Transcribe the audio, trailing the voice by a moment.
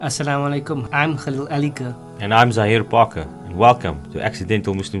Assalamu alaikum. I'm Khalil Alika. And I'm Zahir Parker, and welcome to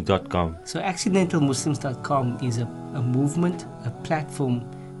accidentalmuslims.com. So, accidentalmuslims.com is a movement, a platform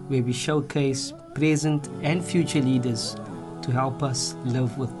where we showcase present and future leaders to help us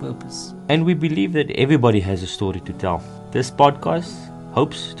live with purpose. And we believe that everybody has a story to tell. This podcast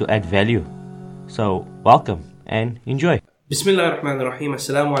hopes to add value. So, welcome and enjoy. Bismillah ar-Rahman ar-Rahim.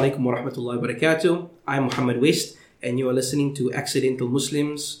 Assalamu alaikum wa rahmatullahi wa barakatuh. I'm Muhammad West, and you are listening to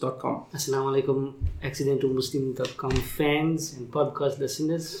accidentalmuslims.com. Assalamu alaikum, accidentalmuslim.com fans and podcast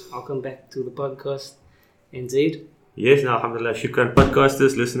listeners. Welcome back to the podcast. And Zaid? Yes, now, alhamdulillah, shukran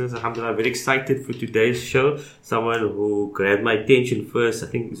podcasters, listeners, alhamdulillah, very excited for today's show. Someone who grabbed my attention first, I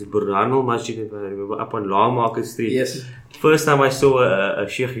think it's Burhanul Masjid, if I remember, up on Law Market Street. Yes. First time I saw a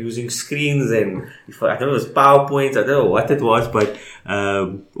sheikh using screens and I don't know, it was PowerPoints, I don't know what it was, but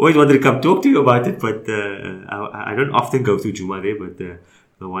always wanted to come talk to you about it, but I don't often go to Jummah there, but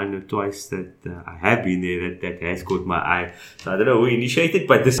the one or twice that I have been there, that has caught my eye. So I don't know who initiated,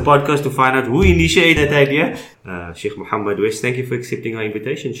 but this podcast to find out who initiated that idea. Sheikh Muhammad West, thank you for accepting our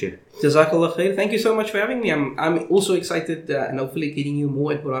invitation, Sheikh. Jazakallah khair. Thank you so much for having me. I'm also excited and hopefully getting you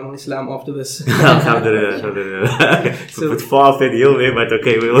more at Quran Islam after this. Alhamdulillah. So, it's far off that hill there, but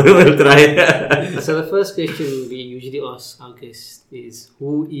okay, we'll try. So the first question we usually ask our guests is,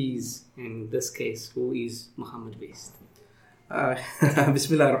 who is, in this case, who is Muhammad West?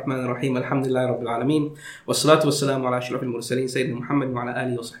 Bismillah ar-Rahman ar-Rahim. Alhamdulillah Rabbil Alameen. Wassalatu wassalamu ala ashrafil mursaleen Sayyidina Muhammad wa ala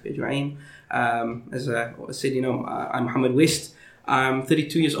alihi wa sahbihi ajma'in. As I said, I'm Muhammad West. I'm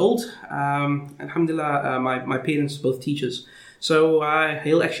 32 years old. Alhamdulillah, my parents are both teachers. So I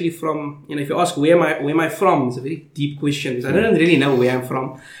hail actually from, if you ask where am I from, it's a very deep question because I don't really know where I'm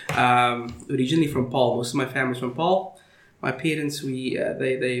from. Originally from Paul. Most of my family is from Paul. My parents,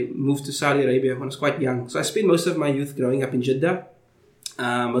 they moved to Saudi Arabia when I was quite young. So I spent most of my youth growing up in Jeddah.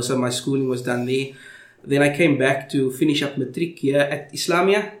 Most of my schooling was done there. Then I came back to finish up matric here at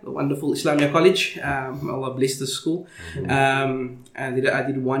Islamia, the wonderful Islamia College. Allah bless the school. And I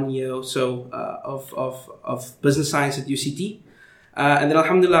did 1 year or so of business science at UCT. And then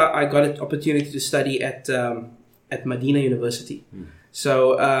Alhamdulillah, I got an opportunity to study at Medina University.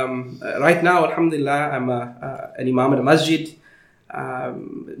 So right now, Alhamdulillah, I'm an imam at a masjid,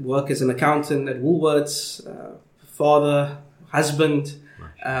 work as an accountant at Woolworths, father, husband.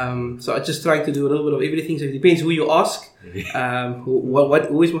 So I'm just trying to do a little bit of everything. So it depends who you ask.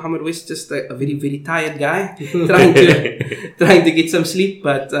 Who is Muhammad West? Just a very, very tired guy trying to get some sleep.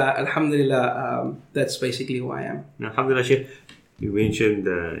 But Alhamdulillah, that's basically who I am. Now, alhamdulillah, Sheikh, you mentioned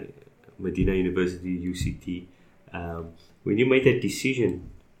Medina University, UCT. When you made that decision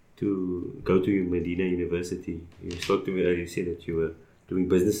to go to Medina University, you spoke to me earlier, you said that you were doing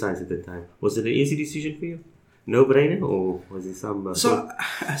business science at the time. Was it an easy decision for you? No-brainer, or was it some... So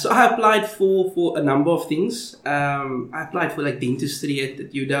I applied for a number of things. I applied for like dentistry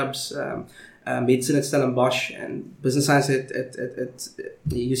at UW's, medicine at Stellenbosch, and business science at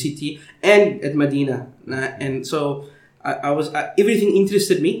UCT, and at Medina. And so I was everything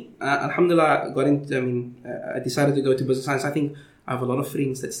interested me. Alhamdulillah, I decided to go to business science. I think I have a lot of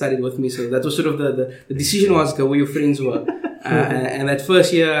friends that studied with me, so that was sort of the decision was go where your friends were. And that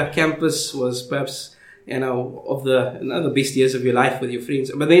first year campus was perhaps of the best years of your life with your friends.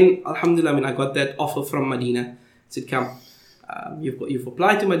 But then Alhamdulillah, I got that offer from Medina. It said, come, you've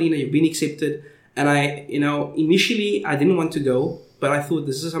applied to Medina, you've been accepted. And I initially I didn't want to go, but I thought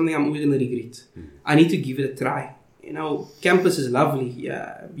this is something I'm always going to regret. I need to give it a try. Campus is lovely.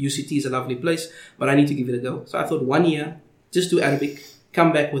 UCT is a lovely place, but I need to give it a go. So I thought 1 year, just do Arabic,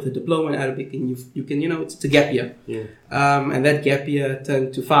 come back with a diploma in Arabic, and you can, it's a gap year. Yeah. And that gap year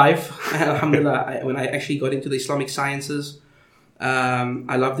turned to 5. Alhamdulillah, when I actually got into the Islamic sciences,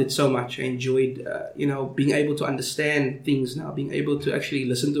 I loved it so much. I enjoyed, being able to understand things now, being able to actually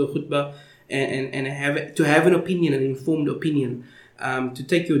listen to a khutbah and have an opinion, an informed opinion. To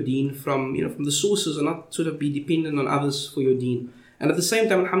take your deen from the sources and not sort of be dependent on others for your deen. And at the same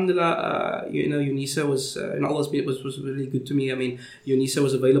time, alhamdulillah, UNISA was, Allah's was really good to me. UNISA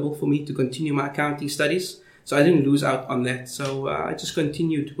was available for me to continue my accounting studies. So I didn't lose out on that. So I just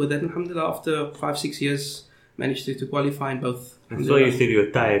continued with that. Alhamdulillah, after 5-6 years, managed to qualify in both. So you said you were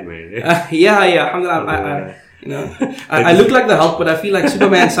tired, man. Yeah, alhamdulillah. I look like the Hulk, but I feel like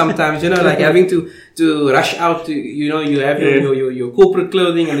Superman sometimes, like having to rush out to, you have your corporate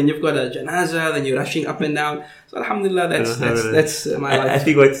clothing, and then you've got a janaza, then you're rushing up and down. So alhamdulillah, that's my life. I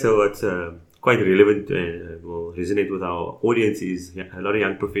think what's quite relevant will resonate with our audience is a lot of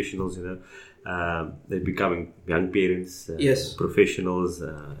young professionals, they're becoming young parents, yes, professionals.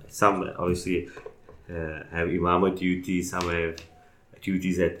 Some obviously have imamah duties, some have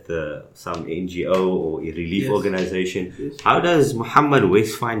duties at some NGO or a relief Yes. organization. Yes. How does Muhammad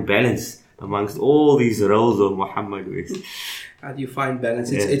West find balance amongst all these roles of Muhammad West? How do you find balance?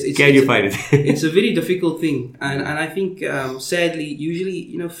 Can you find it? It's a very difficult thing, and I think sadly,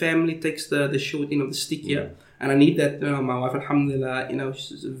 usually family takes the short end of the stick here, and I need that. My wife, alhamdulillah,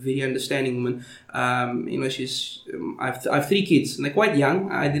 she's a very understanding woman. She's I have 3 kids, and they're quite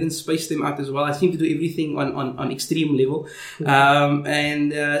young. I didn't space them out as well. I seem to do everything on extreme level,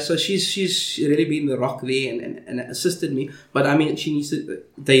 so she's really been the rock there and assisted me. But I mean, she needs to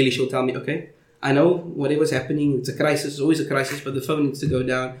daily. She'll tell me, okay, I know whatever's happening, it's a crisis, it's always a crisis, but the phone needs to go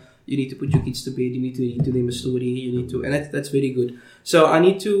down. You need to put your kids to bed, you need to read to them a story, and that's very good. So I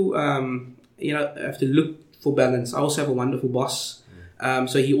need to, I have to look for balance. I also have a wonderful boss.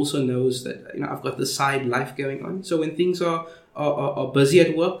 So he also knows that, I've got the side life going on. So when things are busy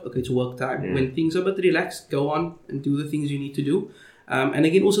at work, okay, it's work time. Yeah. When things are a bit relaxed, go on and do the things you need to do. And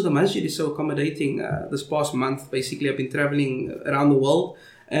again, also the masjid is so accommodating. This past month, basically, I've been traveling around the world.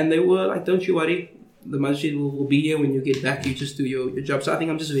 And they were like, don't you worry, the masjid will be here when you get back. You just do your job. So I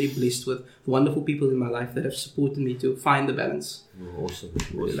think I'm just very blessed with wonderful people in my life that have supported me to find the balance. Awesome.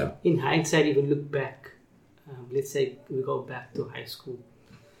 In hindsight, if you look back, let's say we go back to high school,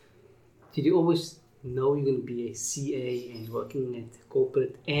 did you always know you're going to be a CA and working at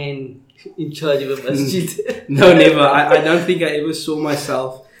corporate and in charge of a masjid? No, never. I don't think I ever saw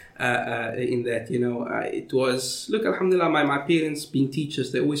myself in that. It was, look, alhamdulillah, my parents being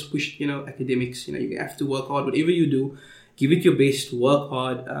teachers, they always pushed, academics. You have to work hard. Whatever you do, give it your best, work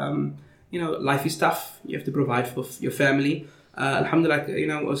hard. Life is tough. You have to provide for your family. Alhamdulillah,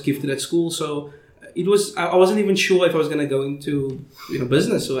 I was gifted at school, so it was, I wasn't even sure if I was going to go into,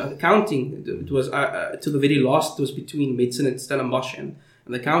 business or accounting. It was, to the very last, it was between medicine at Stellenbosch and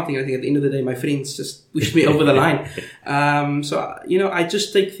accounting. I think at the end of the day, my friends just pushed me over the line. I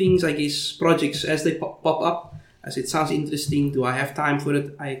just take things, I guess, projects as they pop up. As it sounds interesting, do I have time for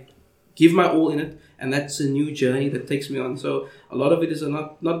it? I give my all in it, and that's a new journey that takes me on. So a lot of it is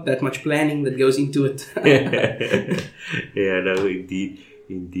not that much planning that goes into it. Yeah, no, indeed.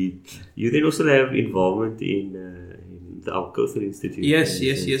 You then also have involvement in the Al Kawthar Institute. Yes.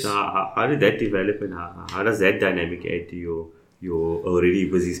 So how did that develop, and how does that dynamic add to your already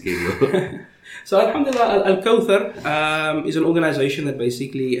busy schedule? So alhamdulillah, Al Kawthar is an organization that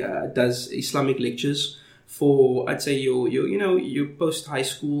basically does Islamic lectures for, I'd say, your post high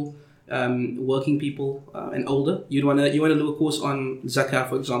school working people and older. You want to do a course on zakah,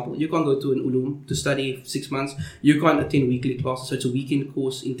 for example. You can't go to an ulum to study 6 months. You can't attend weekly classes. So it's a weekend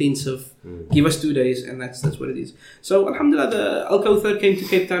course, intensive. Give us 2 days, and that's what it is. So alhamdulillah, the Al Kawthar came to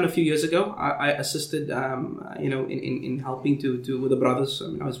Cape Town a few years ago. I assisted, in helping to with the brothers.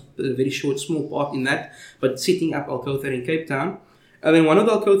 I was a very small part in that, but setting up Al Kawthar in Cape Town. And then one of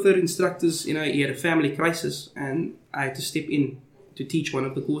the Al Kawthar instructors, he had a family crisis, and I had to step in to teach one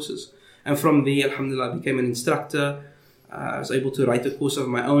of the courses. And from there, alhamdulillah, I became an instructor. I was able to write a course of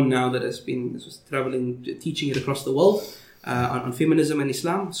my own now that has been traveling, teaching it across the world on feminism and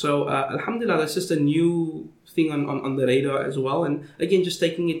Islam. So, alhamdulillah, that's just a new thing on the radar as well. And again, just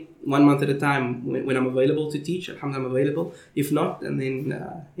taking it 1 month at a time. When I'm available to teach, alhamdulillah, I'm available. If not, and then,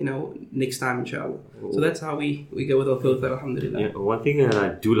 next time, inshallah. So that's how we go with Al Kawthar, alhamdulillah. Yeah, one thing that I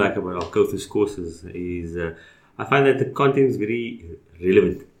do like about Al Kawthar's courses is I find that the content is very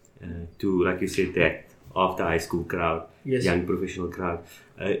relevant to, like you said, that after high school crowd, Yes. young professional crowd.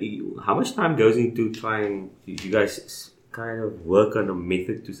 How much time goes into trying, you guys kind of work on a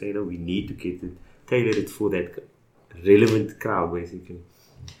method to say, we need to get it, tailor it for that relevant crowd, basically?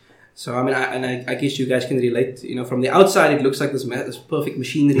 So, I guess you guys can relate. From the outside, it looks like this perfect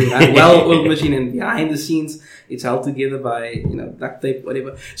machinery, right? Well-oiled machine, and behind the scenes, it's held together by, duct tape,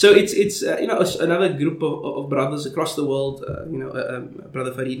 whatever. So it's another group of brothers across the world.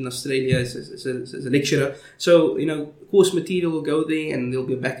 Brother Farid in Australia is a lecturer. So, course material will go there, and there'll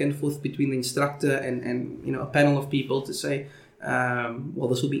be a back and forth between the instructor and a panel of people to say,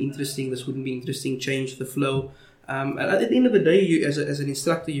 this will be interesting, this wouldn't be interesting, change the flow. And at the end of the day, you as an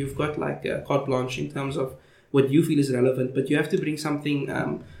instructor, you've got like a carte blanche in terms of what you feel is relevant, but you have to bring something.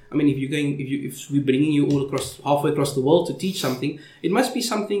 If we're bringing you all halfway across the world to teach something, it must be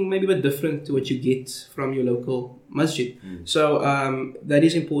something maybe a bit different to what you get from your local masjid. So that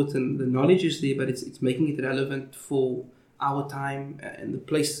is important. The knowledge is there, but it's making it relevant for our time and the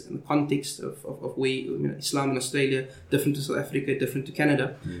place and the context of where Islam in Australia different to South Africa, different to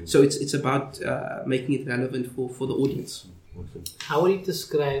Canada. So it's about making it relevant for the audience. Awesome. How would you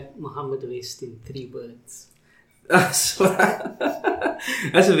describe Muhammad West in 3 words? That's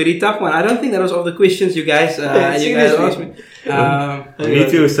a very tough one. I don't think that was all the questions you guys asked me.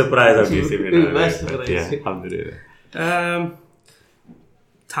 Me too, surprise obviously. Surprise. Alhamdulillah.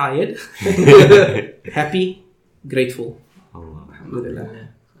 Tired, happy, grateful. Allah. Alhamdulillah.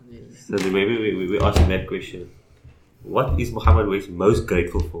 So then maybe we ask him that question. What is Muhammad West most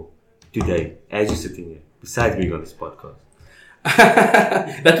grateful for today, as you're sitting here, besides being on this podcast?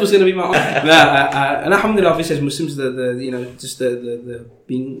 That was going to be my answer. And alhamdulillah, obviously as Muslims, the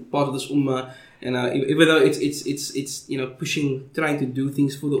being part of this ummah, and even though it's pushing, trying to do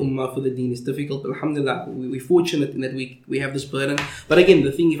things for the ummah, for the deen is difficult, but alhamdulillah, we're fortunate in that we have this burden. But again,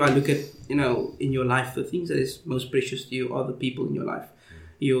 the thing, if I look at, in your life, the things that is most precious to you are the people in your life.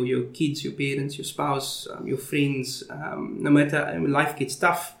 Your kids, your parents, your spouse, your friends. No matter, life gets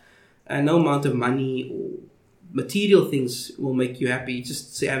tough, and no amount of money or material things will make you happy.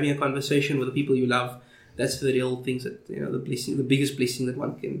 Just having a conversation with the people you love, that's the real things that, the biggest blessing that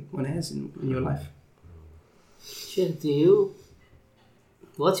one has in your life. Sheikh,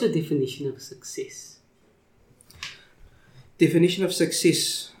 what's your definition of success? Definition of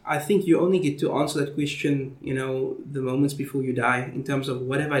success. I think you only get to answer that question, the moments before you die, in terms of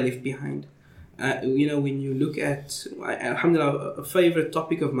what have I left behind. When you look at, alhamdulillah, a favorite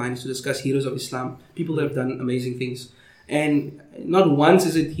topic of mine is to discuss heroes of Islam, people that have done amazing things. And not once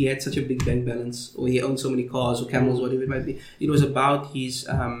is it he had such a big bank balance, or he owned so many cars or camels, whatever it might be. It was about his,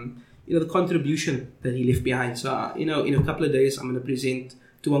 the contribution that he left behind. So, in a couple of days, I'm going to present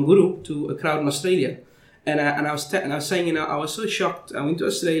Tuan Guru to a crowd in Australia. And I was saying, I was so shocked. I went to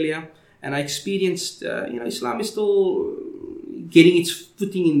Australia and I experienced, Islam is still getting its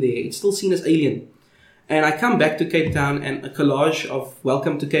footing in there. It's still seen as alien. And I come back to Cape Town and a collage of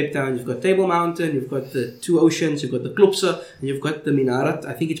welcome to Cape Town. You've got Table Mountain, you've got the two oceans, you've got the Klopse, and you've got the Minaret.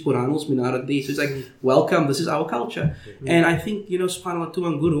 I think it's Puranu's Minaret there. So it's like, welcome, this is our culture. Mm-hmm. And I think, subhanAllah,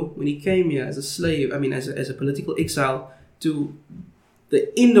 Tuan Guru, when he came here as a slave, as a political exile to the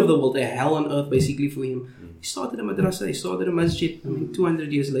end of the world, a hell on earth basically for him. He started a madrasa, he started a masjid.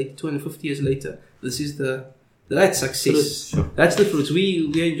 200 years later, 250 years later, that's success. Sure. That's the fruits. We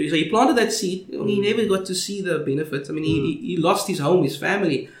enjoy. So he planted that seed. He never got to see the benefits. He lost his home, his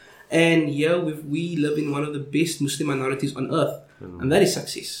family. And here we live in one of the best Muslim minorities on earth. And that is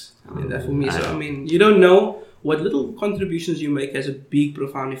success. That for me. So, you don't know what little contributions you make has a big,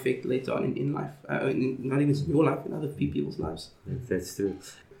 profound effect later on in life. Not even in your life, in other people's lives. That's true.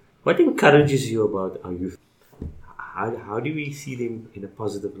 What encourages you about our youth? How do we see them in a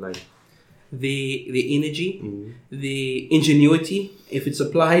positive light? The energy, the ingenuity, if it's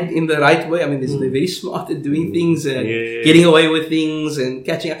applied in the right way. They're very smart at doing things and getting away with things and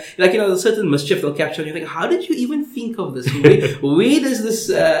catching up. A certain mischief they'll capture. And you think, how did you even think of this? Where does this,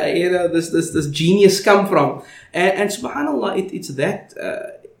 this genius come from? And subhanAllah, it's that.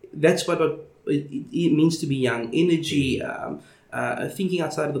 That's what it means to be young. Energy. Thinking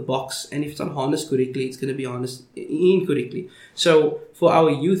outside of the box, and if it's not harnessed correctly, it's going to be harnessed incorrectly. So for our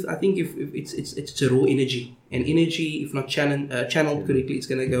youth, I think if it's a raw energy, and energy, if not channeled correctly, it's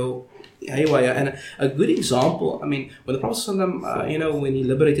going to go haywire. And a good example, when the Prophet ﷺ, when he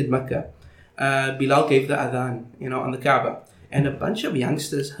liberated Mecca, Bilal gave the adhan, on the Kaaba. And a bunch of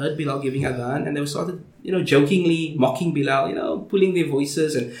youngsters heard Bilal giving adhan, and they started, jokingly mocking Bilal, pulling their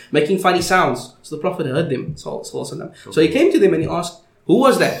voices and making funny sounds. So the Prophet heard them, sallallahu. So he came to them and he asked, who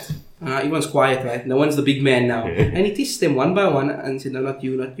was that? Everyone's quiet, right? No one's the big man now. And he teased them one by one and said, no, not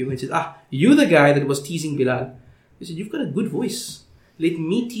you, not you. And he said, you the guy that was teasing Bilal. He said, you've got a good voice. Let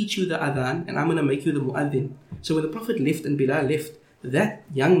me teach you the adhan, and I'm going to make you the mu'adhin. So when the Prophet left and Bilal left, that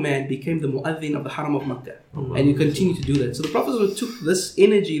young man became the mu'adhin of the Haram of Makkah. And you continue to do that. So the Prophet took this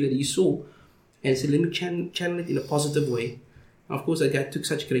energy that he saw and said, let me channel it in a positive way. And of course, that guy took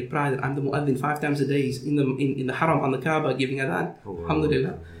such great pride that I'm the mu'adhin 5 times a day in the Haram on the Kaaba giving adhan.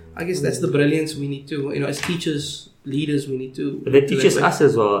 Alhamdulillah. I guess that's the brilliance we need to, as teachers, leaders, we need to... But that teaches us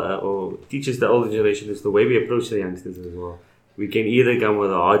as well, or teaches the older generation, is the way we approach the youngsters as well. We can either come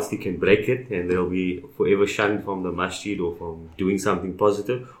with a hard stick and break it, and they'll be forever shunned from the masjid or from doing something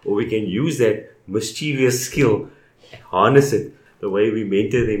positive, or we can use that mischievous skill, harness it, the way we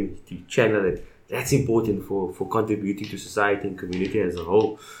mentor them to channel it. That's important for contributing to society and community as a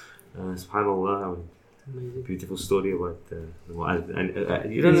whole. SubhanAllah, beautiful story about the Mu'adh.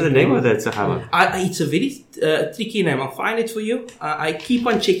 And you don't know the name of that Sahaba? It's a very tricky name. I'll find it for you. I keep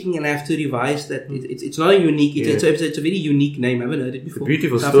on checking and I have to revise that. It's not a unique, it's a very unique name. I haven't heard it before. It's a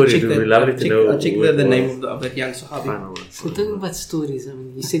beautiful story. We'd love to know. I'll check the name of that young Sahabi. So talking about stories,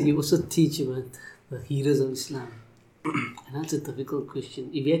 you said you also teach about the heroes of Islam. And that's a difficult question.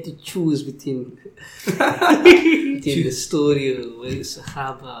 If you had to choose between the story or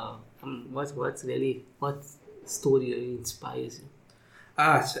Sahaba, what story really inspires you?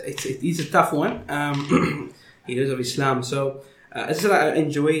 It is a tough one. Heroes of Islam. So, as I said, I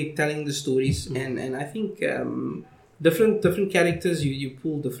enjoy telling the stories, and I think different characters, you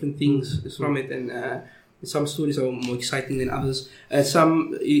pull different things from it, and some stories are more exciting than others.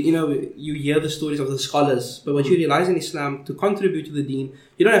 Some, you hear the stories of the scholars, but what you realize in Islam, to contribute to the deen,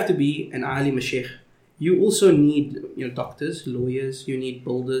 you don't have to be an alim, a sheikh. You also need, doctors, lawyers. You need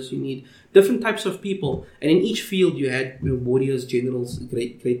builders. You need different types of people. And in each field, you had warriors, generals,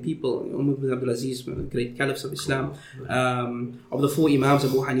 great people. Umar ibn Abdul Aziz, great caliphs of Islam. Of the 4 Imams,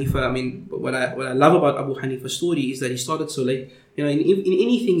 Abu Hanifa. I mean, what I love about Abu Hanifa's story is that he started so late. In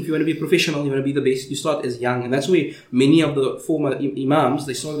anything, if you want to be professional, you want to be the best, you start as young. And that's where many of the former Imams,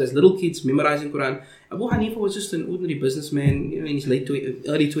 they started as little kids memorizing Quran. Abu Hanifa was just an ordinary businessman, in his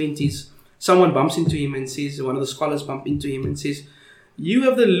early 20s. Someone bumps into him and says, one of the scholars bump into him and says, you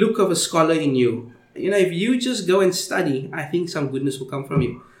have the look of a scholar in you. If you just go and study, I think some goodness will come from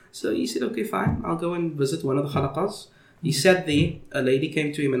you. So he said, okay, fine, I'll go and visit one of the khalaqas. He sat there, a lady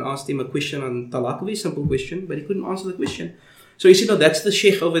came to him and asked him a question on talaq, a very simple question, but he couldn't answer the question. So he said, no, that's the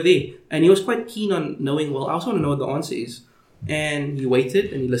sheikh over there. And he was quite keen on knowing, well, I also want to know what the answer is. And he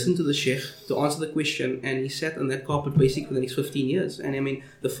waited and he listened to the sheikh to answer the question, and he sat on that carpet basically for the next 15 years. And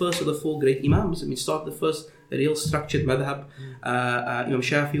the first of the 4 great imams, started the first real structured madhab. Imam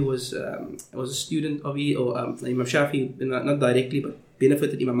Shafi was a student of Imam Shafi, not directly, but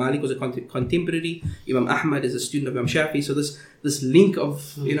benefited. Imam Malik was a contemporary. Imam Ahmad is a student of Imam Shafi. So this link of,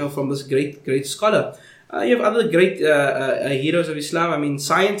 from this great scholar. You have other great heroes of Islam.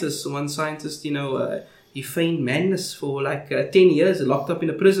 Scientists. One scientist, he feigned madness for 10 years, locked up in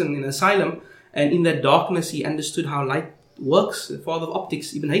a prison, in an asylum. And in that darkness, he understood how light works. The father of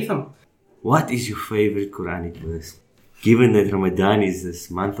optics, Ibn Haytham. What is your favorite Quranic verse? Given that Ramadan is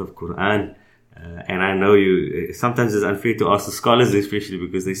this month of Quran, and I know sometimes it's unfair to ask the scholars, especially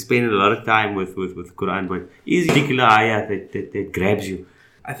because they spend a lot of time with Quran, but is a particular ayah that grabs you?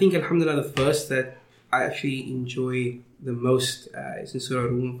 I think, alhamdulillah, the verse that I actually enjoy the most is in Surah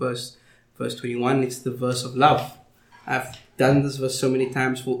Rum, verse 21. It's the verse of love. I've done this verse so many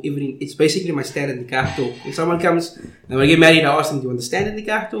times it's basically my standard nikah talk. If someone comes and when I get married, I ask them, do you want the standard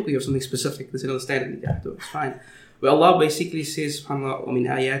nikah talk or you have something specific? They say, no, the standard nikah talk. It's fine. Well, Allah basically says, subhanAllah, min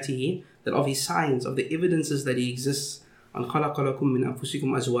ayatihi, that of His signs, of the evidences that He exists, an khalaqalakum min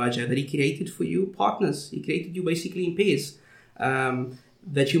anfusikum azwaja, that He created for you partners. He created you basically in pairs,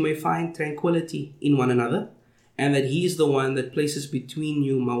 that you may find tranquility in one another. And that He is the one that places between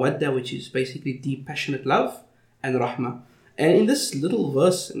you mawadda, which is basically deep, passionate love, and rahmah. And in this little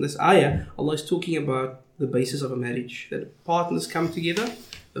verse, in this ayah, Allah is talking about the basis of a marriage. That partners come together.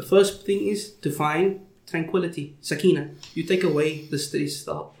 The first thing is to find tranquility, sakina. You take away the stress,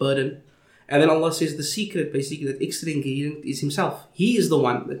 the burden. And then Allah says the secret, basically, that extra ingredient is Himself. He is the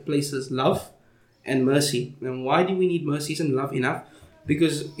one that places love and mercy. And why do we need mercy? Isn't love enough?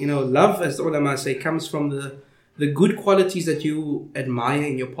 Because, love, as the ulama say, comes from the good qualities that you admire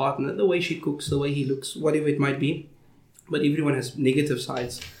in your partner, the way she cooks, the way he looks, whatever it might be. But everyone has negative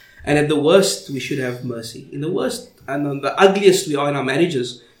sides. And at the worst, we should have mercy. In the worst and on the ugliest we are in our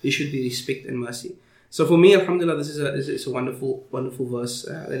marriages, there should be respect and mercy. So for me, alhamdulillah, this is a wonderful, wonderful verse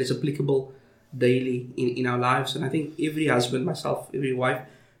that is applicable daily in our lives. And I think every husband, myself, every wife,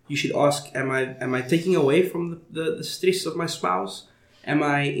 you should ask, am I taking away from the stress of my spouse? Am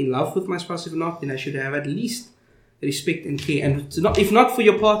I in love with my spouse? If not, then I should have at least respect and care, and if not for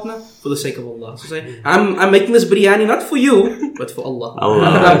your partner, for the sake of Allah. So say, I'm making this biryani not for you, but for Allah.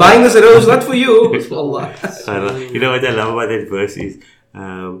 I'm buying this rose not for you, but for Allah. You know what I love about that verse is,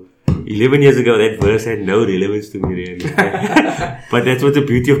 11 years ago that verse had no relevance to me really. But that's what the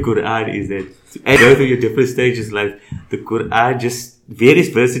beauty of Quran is, that as you go through your different stages of life, the Quran various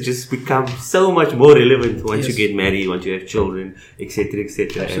verses just become so much more relevant once you get married, once you have children, etc.,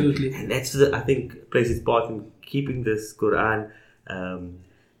 etc. Absolutely. And that's I think plays its part in keeping this Quran. I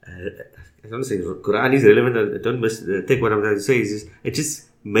don't want to say Quran is relevant. Don't take what I'm trying to say. It just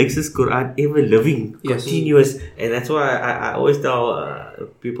makes this Quran ever living, continuous, and that's why I always tell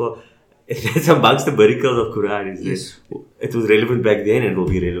people. That's amongst the miracles of Quran is that it was relevant back then and will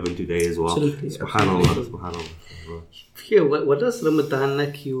be relevant today as well. Absolutely. Subhanallah. Yeah, what does Ramadan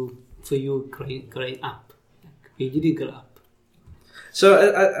like for you growing up? Where did you grow up?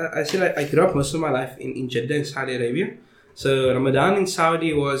 So I said I grew up most of my life in Jeddah in Saudi Arabia. So Ramadan in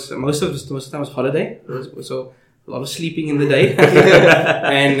Saudi was most of the time was holiday. So a lot of sleeping in the day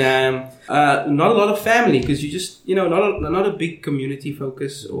and not a lot of family, because you just not a big community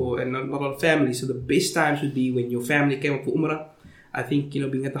focus and not a lot of family. So the best times would be when your family came up for Umrah. I think,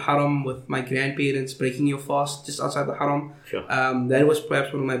 being at the haram with my grandparents, breaking your fast just outside the haram, Sure. that was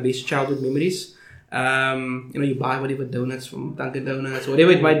perhaps one of my best childhood memories. You buy whatever donuts from Dunkin' Donuts,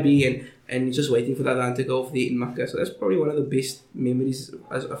 whatever it might be, and you're just waiting for the adhan to go off there in Makkah. So that's probably one of the best memories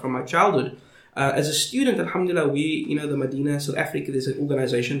from my childhood. As a student, alhamdulillah, we, the Medina, South Africa, there's an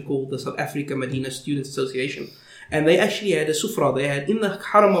organization called the South Africa Medina Students Association. And they actually had a sufra. They had, in the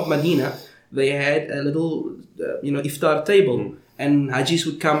haram of Medina, they had a little, iftar table. And Hajis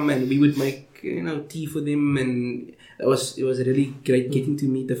would come and we would make, tea for them. And it was really great getting to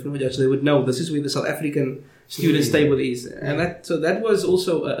meet different Hajjaj. So they would know this is where the South African students table is. And that was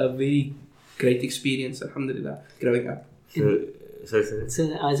also a very great experience, alhamdulillah, growing up. So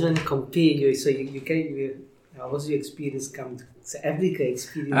I just want to compare you. So you can, how was your experience coming to South Africa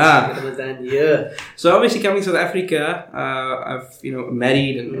experience? Ramadan, yeah. So obviously coming to South Africa, I've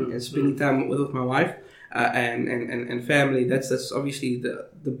married and spending time with my wife and family. That's obviously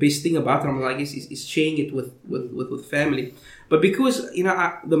the best thing about Ramadan is sharing it with family. But because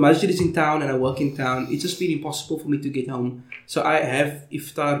the masjid is in town and I work in town, it's just been impossible for me to get home. So I have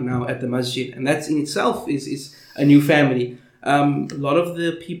iftar now at the masjid, and that in itself is a new family. A lot of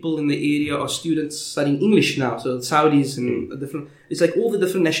the people in the area are students studying English now, so Saudis and different. It's like all the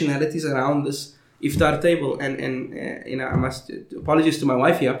different nationalities around this iftar table, and I must apologize to my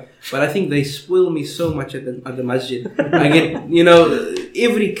wife here, but I think they spoil me so much at the masjid. I get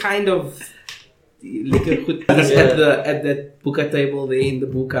every kind of liquor at that buka table there in the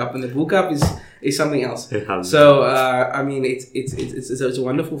buka, and the buka is something else. So it's a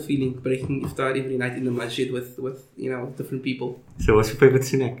wonderful feeling breaking iftar every night in the masjid with different people. So what's your favorite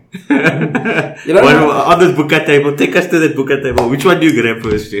snack? On this buka table, take us to that buka table. Which one do you grab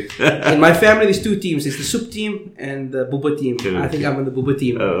first? In my family, there's two teams. There's the soup team and the buba team. I think I'm on the buba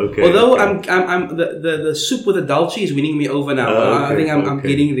team. Oh, okay. Although I'm the soup with the dalchi is winning me over now. I think I'm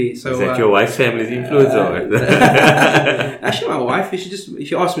getting there. So is that your wife's family's influence or? Actually, my wife,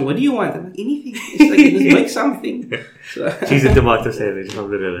 she asked me, "What do you want?" I'm like, anything. It's like, just make something. So. Cheese and tomato sandwich.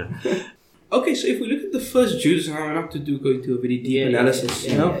 Okay, so if we look at the first juz, and I'm not to go into a very deep analysis,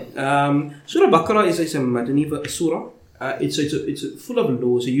 Surah Baqarah is a Madani surah. It's full of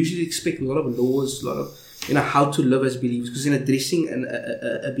laws. You usually expect a lot of laws, a lot of how to live as believers, because in addressing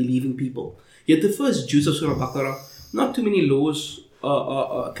a believing people. Yet the first juz of Surah Baqarah, not too many laws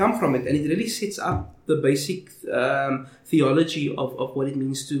come from it, and it really sets up the basic theology of what it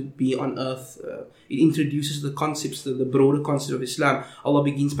means to be on earth. It introduces the concepts, the broader concept of Islam. Allah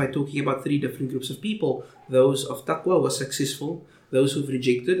begins by talking about three different groups of people. Those of taqwa who are successful, those who've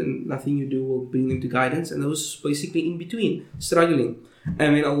rejected and nothing you do will bring them to guidance, and those basically in between, struggling.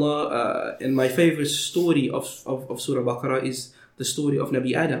 And then Allah, and my favorite story of Surah Baqarah is the story of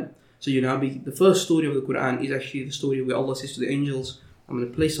Nabi Adam. So the first story of the Quran is actually the story where Allah says to the angels, I'm going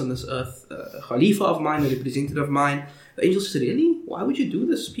to place on this earth a Khalifa of mine, a representative of mine. The angels said, really? Why would you do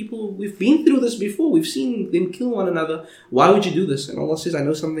this? People, we've been through this before. We've seen them kill one another. Why would you do this? And Allah says, I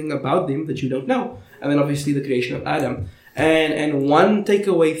know something about them that you don't know. And then obviously the creation of Adam. And one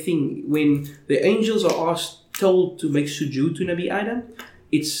takeaway thing, when the angels are told to make sujood to Nabi Adam,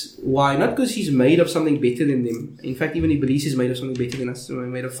 it's why? Not because he's made of something better than them. In fact, even Iblis is made of something better than us.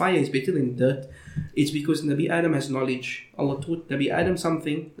 Made of fire is better than dirt. It's because Nabi Adam has knowledge. Allah taught Nabi Adam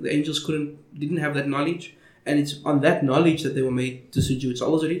something. The angels didn't have that knowledge. And it's on that knowledge that they were made to sujood. So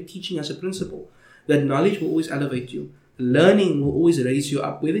Allah's already teaching us a principle. That knowledge will always elevate you. Learning will always raise you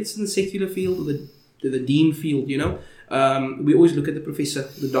up. Whether it's in the secular field or the deen field, we always look at the professor,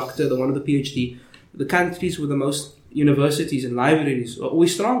 the doctor, the one with the PhD. The countries with the most universities and libraries are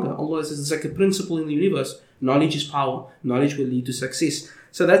always stronger. Allah says it's like a principle in the universe. Knowledge is power. Knowledge will lead to success.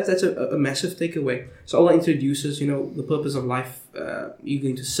 So that's a massive takeaway. So Allah introduces, the purpose of life. You're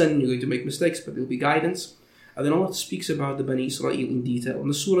going to sin, you're going to make mistakes, but there will be guidance. And then Allah speaks about the Bani Israel in detail. And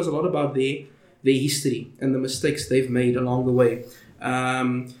the surah is a lot about their history and the mistakes they've made along the way.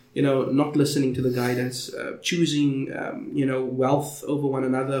 Not listening to the guidance, choosing, wealth over one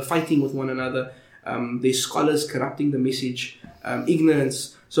another, fighting with one another, their scholars corrupting the message,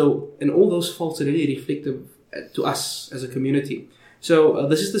 ignorance. So, and all those faults are really reflective to us as a community. So,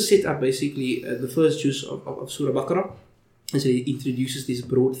 this is the setup, basically, the first juz of Surah Baqarah. And so it introduces these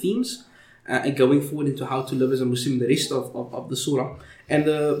broad themes, and going forward into how to live as a Muslim, the rest of the surah. And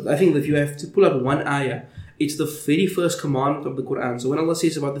I think that if you have to pull out one ayah, it's the very first commandment of the Quran. So when Allah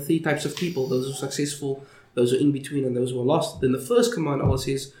says about the three types of people, those who are successful, those who are in between, and those who are lost, then the first command Allah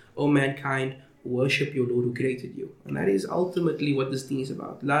says, O mankind, worship your Lord who created you. And that is ultimately what this thing is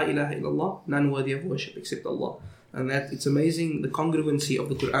about. La ilaha illallah, none worthy of worship except Allah. And that it's amazing the congruency of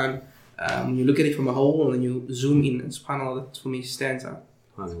the Quran when you look at it from a whole and then you zoom in, and subhanAllah, that for me stands out.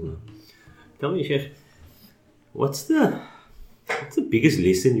 Tell me, Sheikh, what's the biggest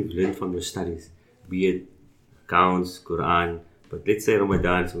lesson you've learned from your studies? Be it accounts, Quran, but let's say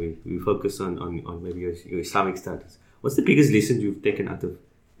Ramadan, so we focus on maybe your Islamic studies. What's the biggest lesson you've taken out of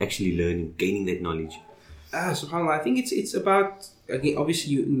actually learning, gaining that knowledge? SubhanAllah, I think it's about, again,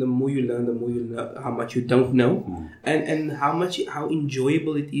 obviously the more you learn, the more you know how much you don't know, and how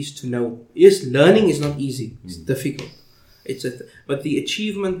enjoyable it is to know. Yes, learning is not easy; it's difficult. But the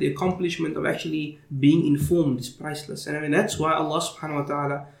achievement, the accomplishment of actually being informed is priceless, and I mean that's why Allah Subhanahu wa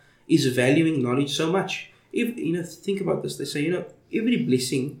Taala is valuing knowledge so much. If think about this, they say every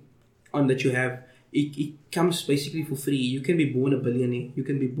blessing that you have, it comes basically for free. You can be born a billionaire, you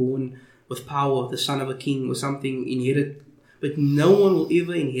can be born with power, the son of a king or something, inherit, but no one will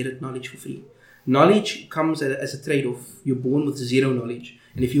ever inherit knowledge for free. Knowledge comes as a trade-off. You're born with zero knowledge,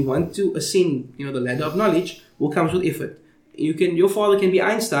 and if you want to ascend, the ladder of knowledge, what comes with effort. Your father can be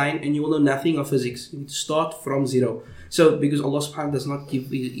Einstein, and you will know nothing of physics. You need to start from zero. So, because Allah Subhanahu wa Taala does not give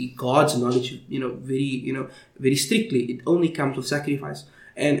God's knowledge, very strictly. It only comes with sacrifice,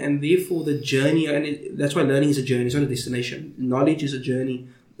 and therefore the journey, and that's why learning is a journey. It's not a destination. Knowledge is a journey.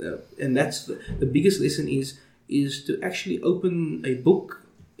 And that's the biggest lesson is to actually open a book,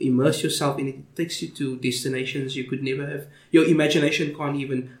 immerse yourself in it. It takes you to destinations you could never have. Your imagination can't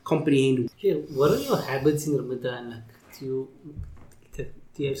even comprehend. Yeah, what are your habits in Ramadan? Do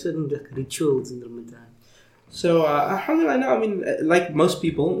you have certain rituals in Ramadan? So, alhamdulillah, now, I mean, like most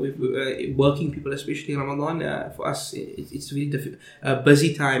people, working people, especially in Ramadan, for us, it's really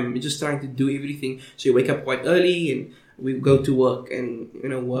busy time. We're just trying to do everything. So you wake up quite early and we go to work, and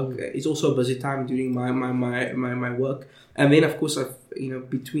work is also a busy time during my work. And then of course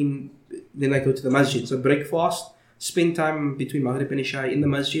then I go to the masjid. So breakfast, spend time between Maghrib and Isha in the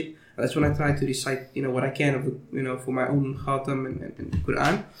masjid. That's when I try to recite what I can of for my own khatam and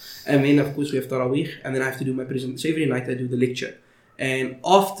Quran. And then of course we have Taraweeh, and then I have to do my presentation. So every night I do the lecture. And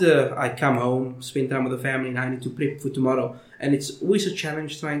after I come home, spend time with the family, and I need to prep for tomorrow. And it's always a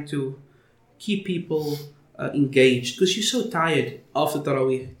challenge trying to keep people engaged, because you're so tired after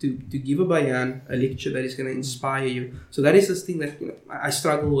Taraweeh to give a bayan, a lecture that is going to inspire you. So that is this thing that I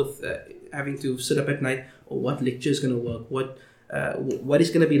struggle with, having to sit up at night. Or what lecture is going to work? What is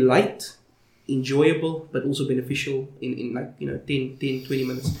going to be light, enjoyable, but also beneficial in 10, 20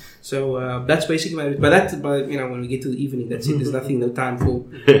 minutes. So that's basically my. But when we get to the evening, that's it. There's nothing, no time for.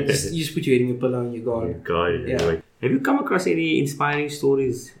 You just put your head in your pillow and you're gone. Yeah. Have you come across any inspiring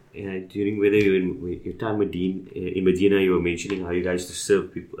stories? During whether you're in your time in Medina, you were mentioning how you guys to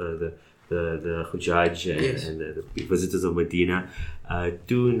serve people, the Hujjaj and the visitors of Medina,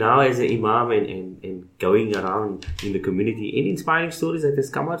 to now as an imam and going around in the community. Any inspiring stories that has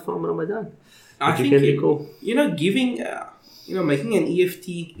come out from Ramadan? I think giving, making an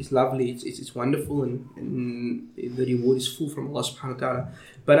EFT is lovely. It's wonderful, and the reward is full from Allah Subhanahu wa Taala.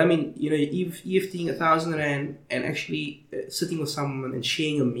 But I mean, EFTing 1,000 rand and actually sitting with someone and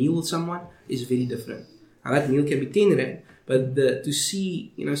sharing a meal with someone is very different. And that meal can be 10 rand, but to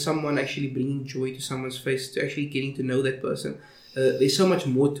see someone actually bringing joy to someone's face, to actually getting to know that person, there's so much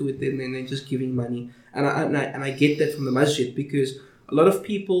more to it than just giving money. And I get that from the masjid, because a lot of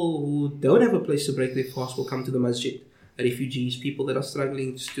people who don't have a place to break their fast will come to the masjid. Refugees, people that are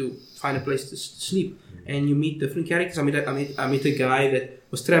struggling just to find a place to sleep, and you meet different characters. I met a guy that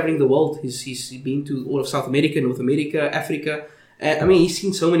was traveling the world. He's been to all of South America, North America, Africa. He's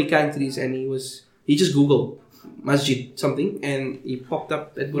seen so many countries, and he just Googled masjid something, and he popped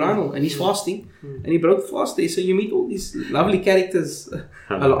up at Buranul, and he's fasting, and he broke the fast there. So you meet all these lovely characters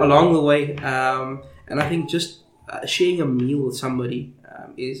along the way, and I think just sharing a meal with somebody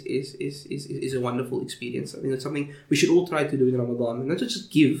is a wonderful experience. I think it's something we should all try to do in Ramadan, and not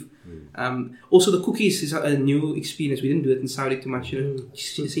just give. Also, the cookies is a new experience. We didn't do it in Saudi too much.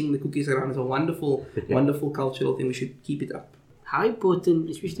 Seeing the cookies around is a wonderful, wonderful cultural thing. We should keep it up. How important,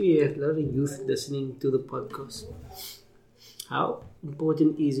 especially we have a lot of youth listening to the podcast, how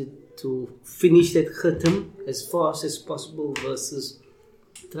important is it to finish that khatam as fast as possible versus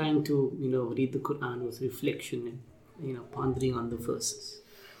trying to read the Quran with reflection and pondering on the verses?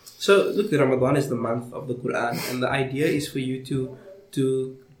 So look, Ramadan is the month of the Quran, and the idea is for you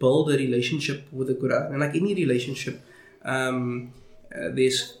to build a relationship with the Quran. And like any relationship,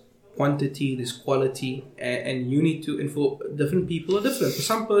 there's quantity, there's quality, and you need to. And for different people are different. For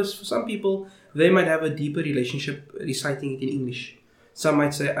some people, they might have a deeper relationship reciting it in English. Some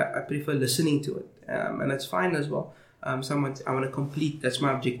might say, I prefer listening to it, and that's fine as well. Someone, I want to complete, that's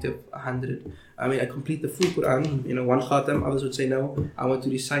my objective, 100. I mean, I complete the full Quran, one khatam. Others would say, no, I want to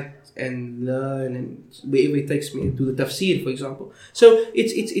recite and learn and wherever it takes me, do the tafsir, for example. So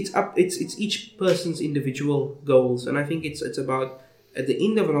it's each person's individual goals. And I think it's about, at the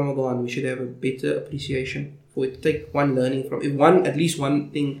end of Ramadan, we should have a better appreciation for it, to take one learning from it, at least one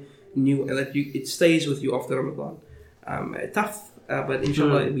thing new, and that it stays with you after Ramadan. Tough, but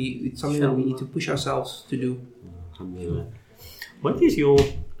inshallah, it's something that we need to push ourselves to do. Alhamdulillah. What is your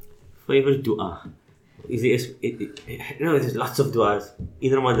favorite dua? Is there's lots of duas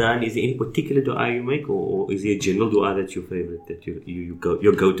in Ramadan. Is there any particular dua you make, or is there a general dua that's your favorite, that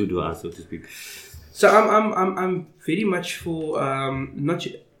your go-to dua, so to speak? So I'm very much for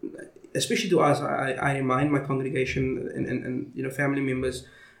especially duas. I remind my congregation and family members,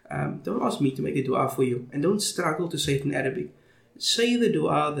 don't ask me to make a dua for you, and don't struggle to say it in Arabic. Say the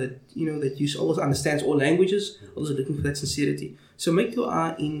dua that you Allah understands all languages. Allah is looking for that sincerity. So make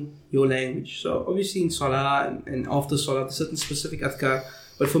dua in your language. So obviously in salah and after salah, there's certain specific adhkar.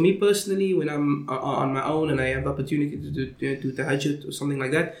 But for me personally, when I'm on my own and I have the opportunity to do tahajjud or something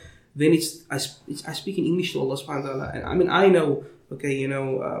like that, then I speak in English to Allah subhanahu wa ta'ala. And I mean, I know,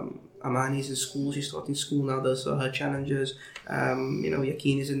 Amani's in school, she's starting school now, those are her challenges.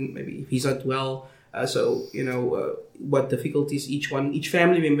 Yaqeen is in, maybe if he's not well. What difficulties each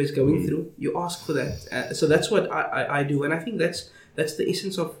family member is going through, you ask for that. So that's what I do, and I think that's the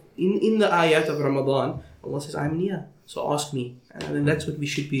essence of in the ayat of Ramadan. Allah says, "I'm near, so ask me," and I think that's what we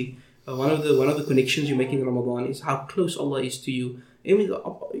should be. One of the connections you make in Ramadan is how close Allah is to you. Even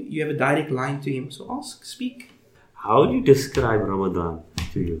you have a direct line to Him, so ask, speak. How do you describe Ramadan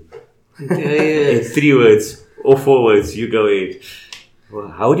to you? In 3 words or 4 words, you go ahead. Well,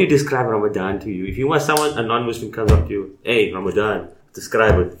 how would you describe Ramadan to you? If you want a non-Muslim comes up to you, hey, Ramadan,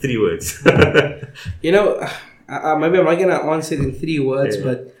 describe it, 3 words. Maybe I'm not going to answer it in 3 words,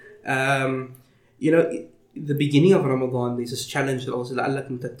 but, the beginning of Ramadan, there's this challenge that also,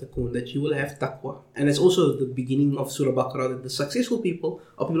 لَعَلَّكُمْ تَتَّقُونَ, that you will have taqwa. And it's also the beginning of Surah Baqarah, that the successful people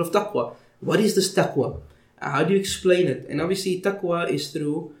are people of taqwa. What is this taqwa? How do you explain it? And obviously, taqwa is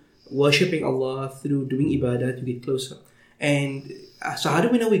through worshipping Allah, through doing ibadah to get closer. And so how do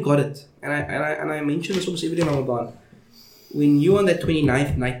we know we got it? And I mention this almost every Ramadan. When you're on that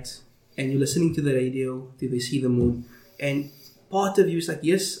 29th night and you're listening to the radio, do they see the moon? And part of you is like,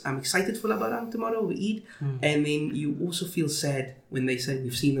 yes, I'm excited for Lebaran tomorrow, we eat. And then you also feel sad when they say,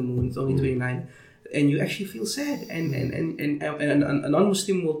 we've seen the moon, it's only 29. And you actually feel sad. And a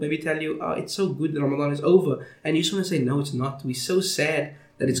non-Muslim will maybe tell you, oh, it's so good that Ramadan is over. And you just want to say, no, it's not. We're so sad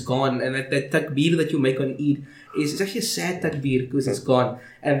that it's gone. And that takbir that you make on Eid is actually a sad takbir because it's gone.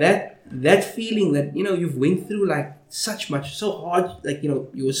 And that feeling that, you've went through like so hard, like, you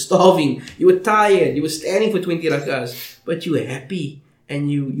were starving, you were tired, you were standing for 20 rakahs, but you were happy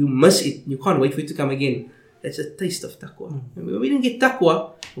and you miss it. You can't wait for it to come again. That's a taste of taqwa. We didn't get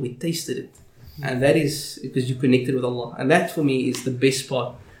taqwa, we tasted it. And that is because you connected with Allah. And that for me is the best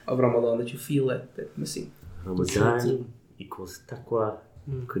part of Ramadan, that you feel that missing. Ramadan equals taqwa.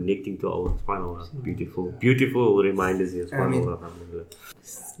 Connecting to Allah subhanahu wa ta'ala. Beautiful reminders here.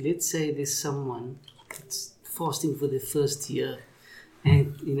 Let's say there's someone that's fasting for the first year,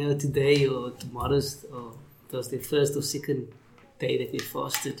 and today or tomorrow's or Thursday first or second day that they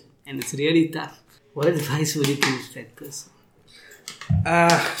fasted, and it's really tough. What advice would you give that person?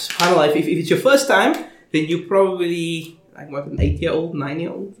 SubhanAllah, if it's your first time, then you probably like what, an 8-year-old,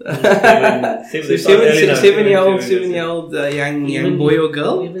 9-year-old, 7-year-old young boy or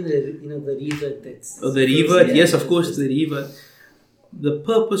girl. Even the revert. The revert, yes, of course, the revert. The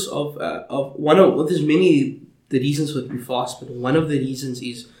purpose of there's many the reasons that we fast, but one of the reasons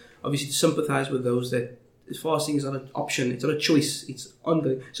is obviously to sympathize with those that fasting is not an option, it's not a choice, it's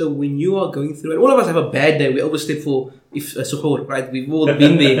ongoing. So when you are going through, and all of us have a bad day, we always step for suhoor, right? We've all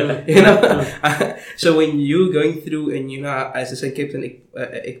been there, So when you're going through and as I said, Captain, you're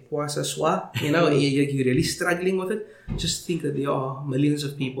really struggling with it, just think that there are millions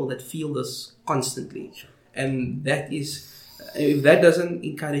of people that feel this constantly. And that is, if that doesn't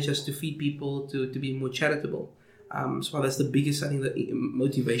encourage us to feed people, to be more charitable, so that's the biggest, I think, the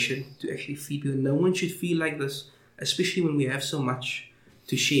motivation to actually feed people. No one should feel like this, especially when we have so much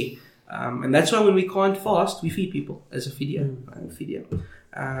to share. And that's why when we can't fast, we feed people as a fidya.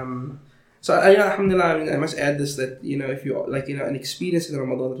 So alhamdulillah, I must add this, that if you an experience in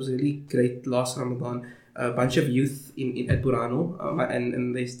Ramadan that was really great last Ramadan. A bunch of youth at Burano,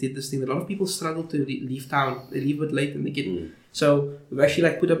 and they did this thing that a lot of people struggle to leave town. They leave a bit late and they get. So we've actually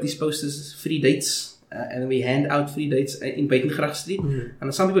put up these posters, free dates. and then we hand out free dates in Buitengracht Street.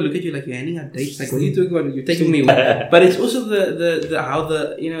 And some people look at you like you're handing out dates. Like, what are you talking about? You're taking me away. But it's also the how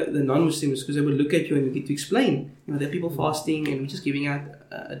the the non-Muslims, because they will look at you and you get to explain. There are people fasting and we're just giving out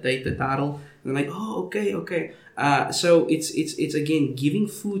a date, a darl, and they're like, oh, okay. So it's again, giving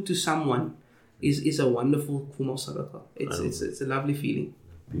food to someone is a wonderful form of sadaqah. It's a lovely feeling.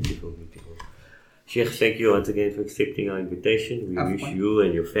 Beautiful. Sheikh, thank you once again for accepting our invitation. We wish you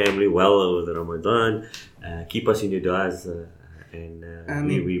and your family well over the Ramadan. Keep us in your du'as, and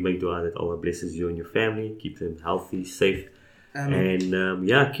we make dua that Allah blesses you and your family, keep them healthy, safe, and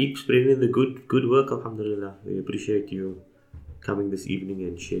keep spreading the good work. Alhamdulillah, we appreciate you coming this evening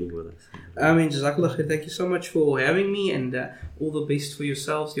and sharing with us. Jazakallah khair. Thank you so much for having me, and all the best for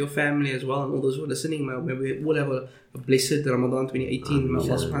yourselves, your family as well, and all those who are listening. May we all have a blessed Ramadan 2018. May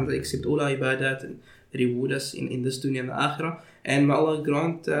Allah subhanahu wa ta'ala accept all our ibadat and reward us in this dunya and the akhirah. And may Allah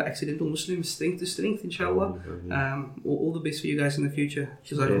grant accidental Muslims strength to strength, inshallah. All the best for you guys in the future.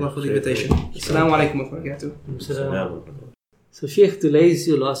 Jazakallah for the invitation. Assalamu alaikum wa barakatuh. So Sheikh, today is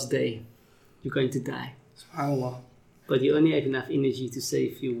your last day. You're going to die. SubhanAllah. But you only have enough energy to say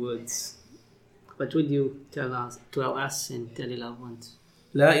a few words. What would you tell us and tell your loved ones?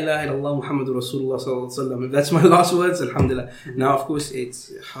 La ilaha illallah Muhammadur Rasulullah sallallahu alaihi wasallam. If that's my last words, alhamdulillah. Now, of course,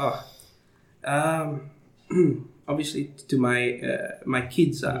 it's obviously to my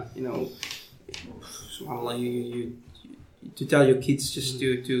kids. Subhanallah, you to tell your kids just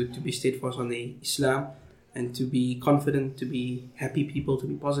to be steadfast on the Islam and to be confident, to be happy people, to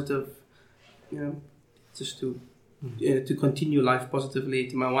be positive. Just to continue life positively.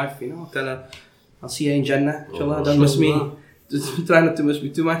 To my wife, tell her I'll see you in Jannah. Inshallah, don't miss me. Just try not to miss me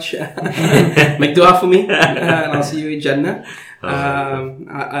too much. Make dua for me, and I'll see you in Jannah.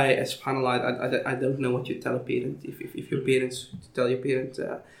 Subhanallah, I don't know what you tell a parent. If your parents tell your parent,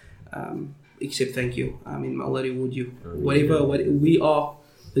 except thank you. May Allah reward you. Whatever we are,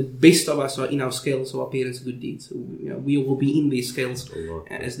 the best of us are in our scales of our parents' good deeds. We will be in these scales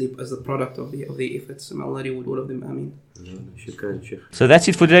as the product of their efforts. May Allah reward all of them. Ameen. So that's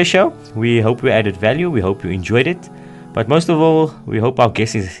it for today's show. We hope we added value. We hope you enjoyed it. But most of all, we hope our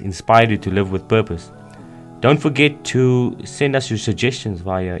guests inspired you to live with purpose. Don't forget to send us your suggestions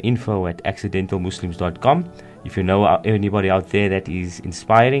via info@accidentalmuslims.com. If you know anybody out there that is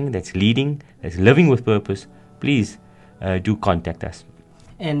inspiring, that's leading, that's living with purpose, please do contact us.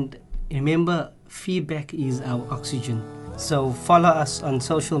 And remember, feedback is our oxygen. So follow us on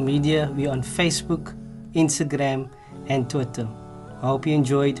social media. We're on Facebook, Instagram, and Twitter. I hope you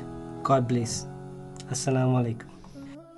enjoyed. God bless. Assalamu alaikum.